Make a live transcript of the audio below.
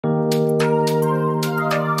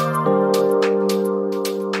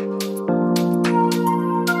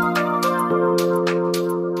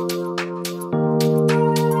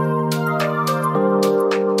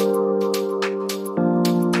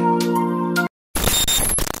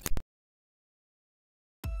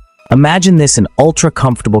Imagine this an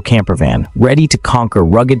ultra-comfortable camper van, ready to conquer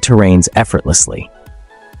rugged terrains effortlessly.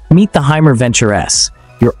 Meet the Hymer Venture S,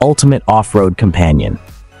 your ultimate off-road companion.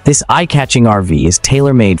 This eye-catching RV is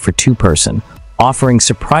tailor-made for two-person, offering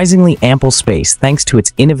surprisingly ample space thanks to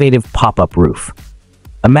its innovative pop-up roof.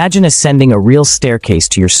 Imagine ascending a real staircase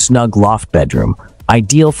to your snug loft bedroom,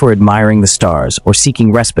 ideal for admiring the stars or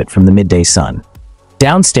seeking respite from the midday sun.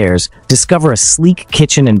 Downstairs, discover a sleek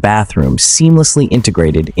kitchen and bathroom seamlessly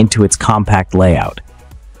integrated into its compact layout.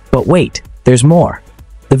 But wait, there's more.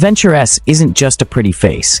 The Venture S isn't just a pretty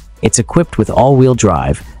face. It's equipped with all-wheel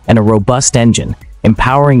drive and a robust engine,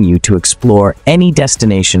 empowering you to explore any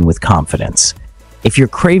destination with confidence. If you're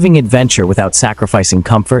craving adventure without sacrificing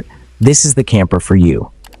comfort, this is the camper for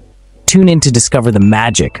you. Tune in to discover the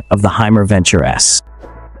magic of the Hymer Venture S.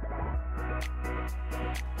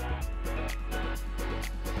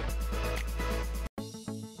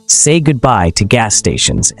 Say goodbye to gas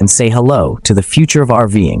stations and say hello to the future of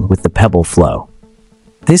RVing with the Pebble Flow.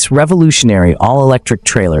 This revolutionary all-electric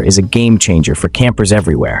trailer is a game-changer for campers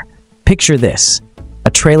everywhere. Picture this: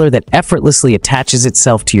 a trailer that effortlessly attaches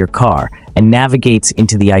itself to your car and navigates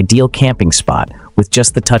into the ideal camping spot with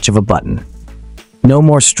just the touch of a button. No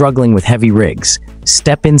more struggling with heavy rigs.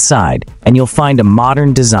 Step inside and you'll find a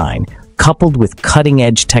modern design coupled with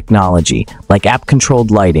cutting-edge technology like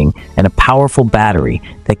app-controlled lighting and a powerful battery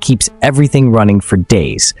that keeps everything running for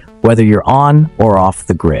days, whether you're on or off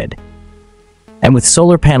the grid. And with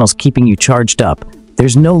solar panels keeping you charged up,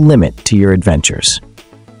 there's no limit to your adventures.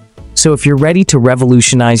 So if you're ready to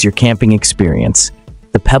revolutionize your camping experience,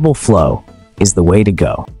 the Pebble Flow is the way to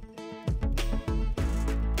go.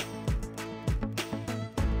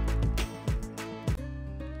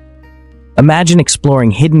 Imagine exploring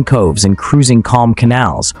hidden coves and cruising calm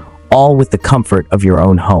canals, all with the comfort of your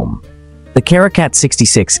own home. The Caracat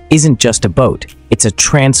 66 isn't just a boat, it's a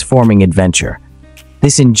transforming adventure.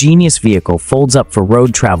 This ingenious vehicle folds up for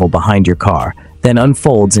road travel behind your car, then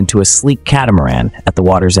unfolds into a sleek catamaran at the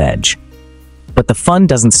water's edge. But the fun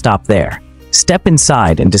doesn't stop there. Step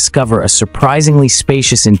inside and discover a surprisingly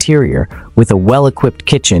spacious interior with a well-equipped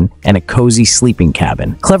kitchen and a cozy sleeping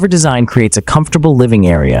cabin. Clever design creates a comfortable living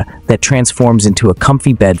area that transforms into a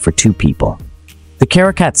comfy bed for two people. The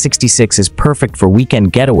Caracat 66 is perfect for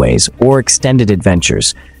weekend getaways or extended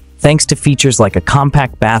adventures, thanks to features like a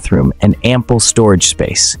compact bathroom and ample storage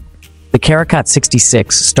space. The Caracat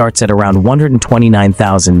 66 starts at around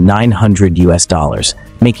 $129,900 US,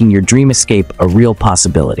 making your dream escape a real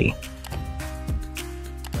possibility.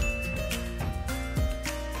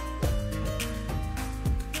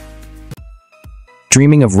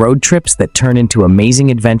 Dreaming of road trips that turn into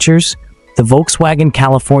amazing adventures? The Volkswagen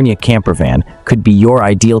California camper van could be your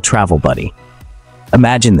ideal travel buddy.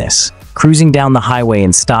 Imagine this: cruising down the highway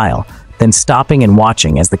in style, then stopping and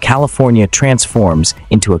watching as the California transforms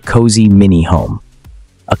into a cozy mini home.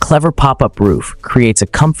 A clever pop-up roof creates a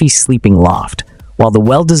comfy sleeping loft, while the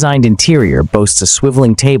well-designed interior boasts a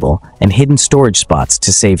swiveling table and hidden storage spots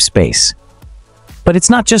to save space. But it's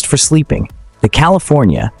not just for sleeping. The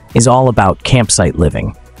California is all about campsite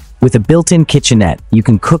living. With a built-in kitchenette, you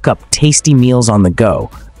can cook up tasty meals on the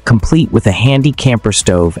go, complete with a handy camper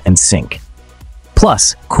stove and sink.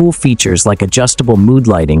 Plus, cool features like adjustable mood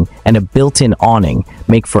lighting and a built-in awning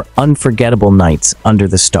make for unforgettable nights under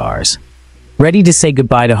the stars. Ready to say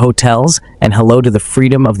goodbye to hotels and hello to the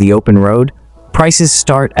freedom of the open road? Prices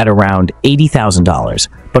start at around $80,000,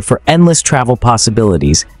 but for endless travel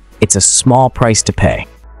possibilities, it's a small price to pay.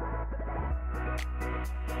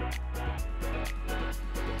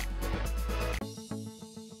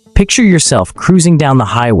 Picture yourself cruising down the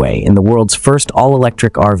highway in the world's first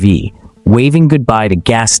all-electric RV, waving goodbye to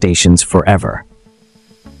gas stations forever.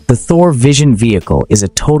 The Thor Vision vehicle is a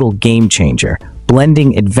total game-changer,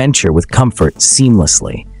 blending adventure with comfort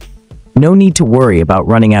seamlessly. No need to worry about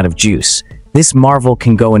running out of juice. This marvel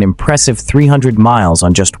can go an impressive 300 miles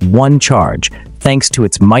on just one charge, thanks to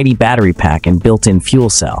its mighty battery pack and built-in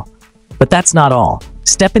fuel cell. But that's not all.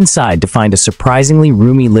 Step inside to find a surprisingly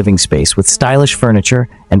roomy living space with stylish furniture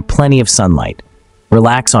and plenty of sunlight.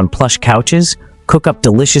 Relax on plush couches, cook up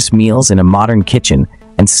delicious meals in a modern kitchen,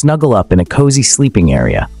 and snuggle up in a cozy sleeping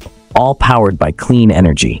area, all powered by clean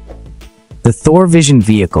energy. The Thor Vision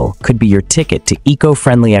vehicle could be your ticket to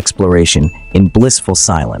eco-friendly exploration in blissful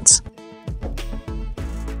silence.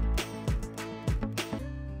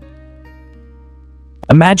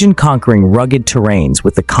 Imagine conquering rugged terrains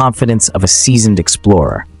with the confidence of a seasoned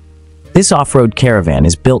explorer. This off-road caravan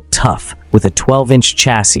is built tough with a 12-inch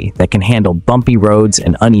chassis that can handle bumpy roads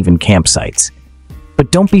and uneven campsites.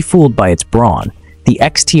 But don't be fooled by its brawn. The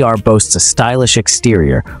XTR boasts a stylish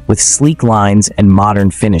exterior with sleek lines and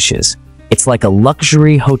modern finishes. It's like a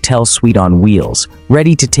luxury hotel suite on wheels,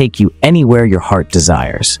 ready to take you anywhere your heart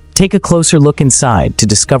desires. Take a closer look inside to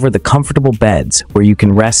discover the comfortable beds where you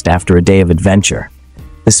can rest after a day of adventure,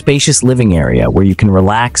 the spacious living area where you can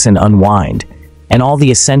relax and unwind, and all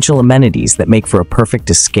the essential amenities that make for a perfect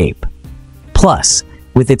escape. Plus,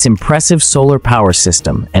 with its impressive solar power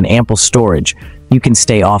system and ample storage, you can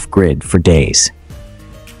stay off-grid for days.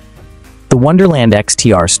 The Wonderland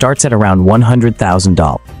XTR starts at around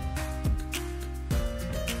 $100,000.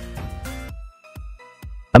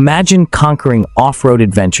 Imagine conquering off-road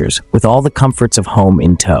adventures with all the comforts of home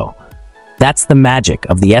in tow. That's the magic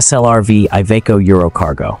of the SLRV Iveco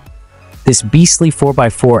Eurocargo. This beastly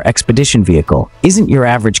 4x4 expedition vehicle isn't your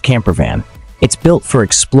average camper van. It's built for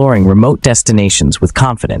exploring remote destinations with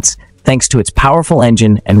confidence, thanks to its powerful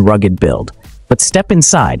engine and rugged build. But step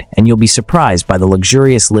inside and you'll be surprised by the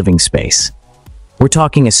luxurious living space. We're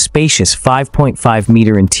talking a spacious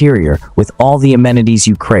 5.5-meter interior with all the amenities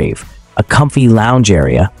you crave, a comfy lounge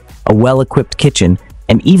area, a well-equipped kitchen,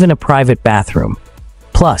 and even a private bathroom.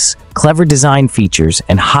 Plus, clever design features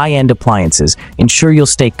and high-end appliances ensure you'll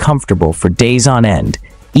stay comfortable for days on end,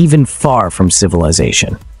 even far from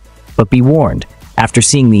civilization. But be warned, after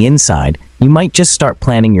seeing the inside, you might just start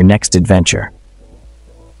planning your next adventure.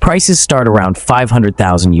 Prices start around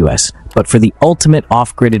 $500,000 US, but for the ultimate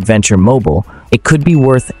off-grid adventure mobile, it could be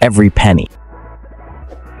worth every penny.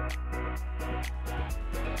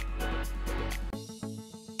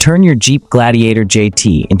 Turn your Jeep Gladiator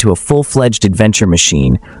JT into a full-fledged adventure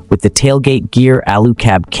machine with the Tailgate Gear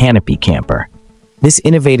Alu-Cab Canopy Camper. This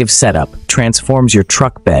innovative setup transforms your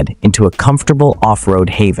truck bed into a comfortable off-road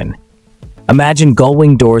haven. Imagine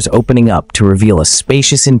gull-wing doors opening up to reveal a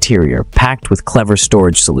spacious interior packed with clever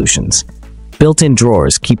storage solutions. Built-in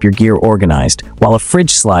drawers keep your gear organized, while a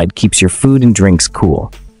fridge slide keeps your food and drinks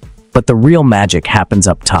cool. But the real magic happens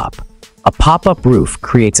up top. A pop-up roof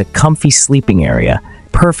creates a comfy sleeping area,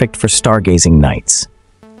 perfect for stargazing nights.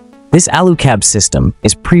 This Alu-Cab system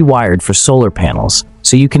is pre-wired for solar panels,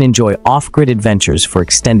 so you can enjoy off-grid adventures for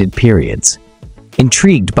extended periods.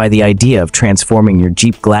 Intrigued by the idea of transforming your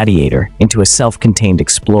Jeep Gladiator into a self-contained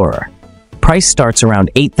explorer? Price starts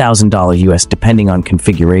around $8,000 US depending on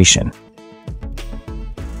configuration.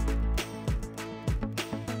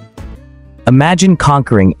 Imagine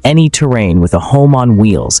conquering any terrain with a home on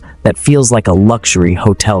wheels that feels like a luxury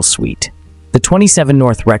hotel suite. The 27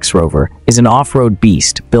 North RexRover is an off-road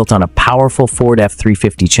beast built on a powerful Ford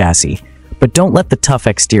F-350 chassis, but don't let the tough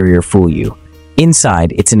exterior fool you.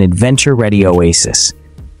 Inside, it's an adventure-ready oasis.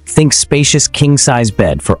 Think spacious king-size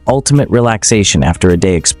bed for ultimate relaxation after a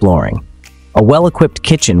day exploring. A well-equipped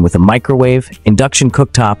kitchen with a microwave, induction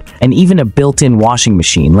cooktop, and even a built-in washing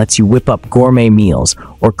machine lets you whip up gourmet meals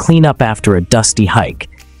or clean up after a dusty hike,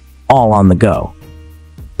 all on the go.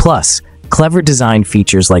 Plus, clever design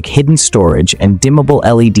features like hidden storage and dimmable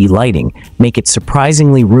LED lighting make it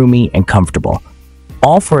surprisingly roomy and comfortable,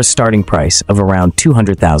 all for a starting price of around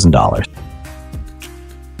 $200,000.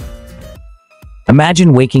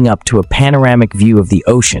 Imagine waking up to a panoramic view of the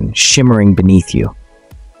ocean shimmering beneath you.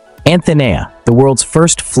 Anthenea, the world's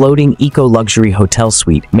first floating eco-luxury hotel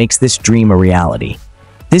suite, makes this dream a reality.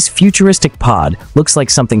 This futuristic pod looks like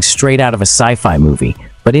something straight out of a sci-fi movie,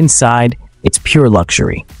 but inside, it's pure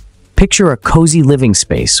luxury. Picture a cozy living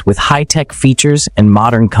space with high-tech features and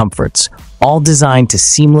modern comforts, all designed to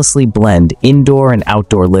seamlessly blend indoor and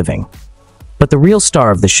outdoor living. But the real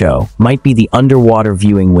star of the show might be the underwater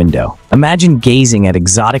viewing window. Imagine gazing at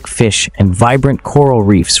exotic fish and vibrant coral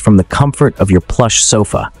reefs from the comfort of your plush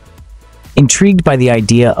sofa. Intrigued by the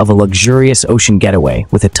idea of a luxurious ocean getaway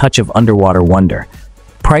with a touch of underwater wonder?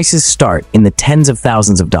 Prices start in the tens of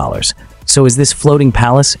thousands of dollars. So is this floating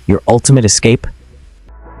palace your ultimate escape?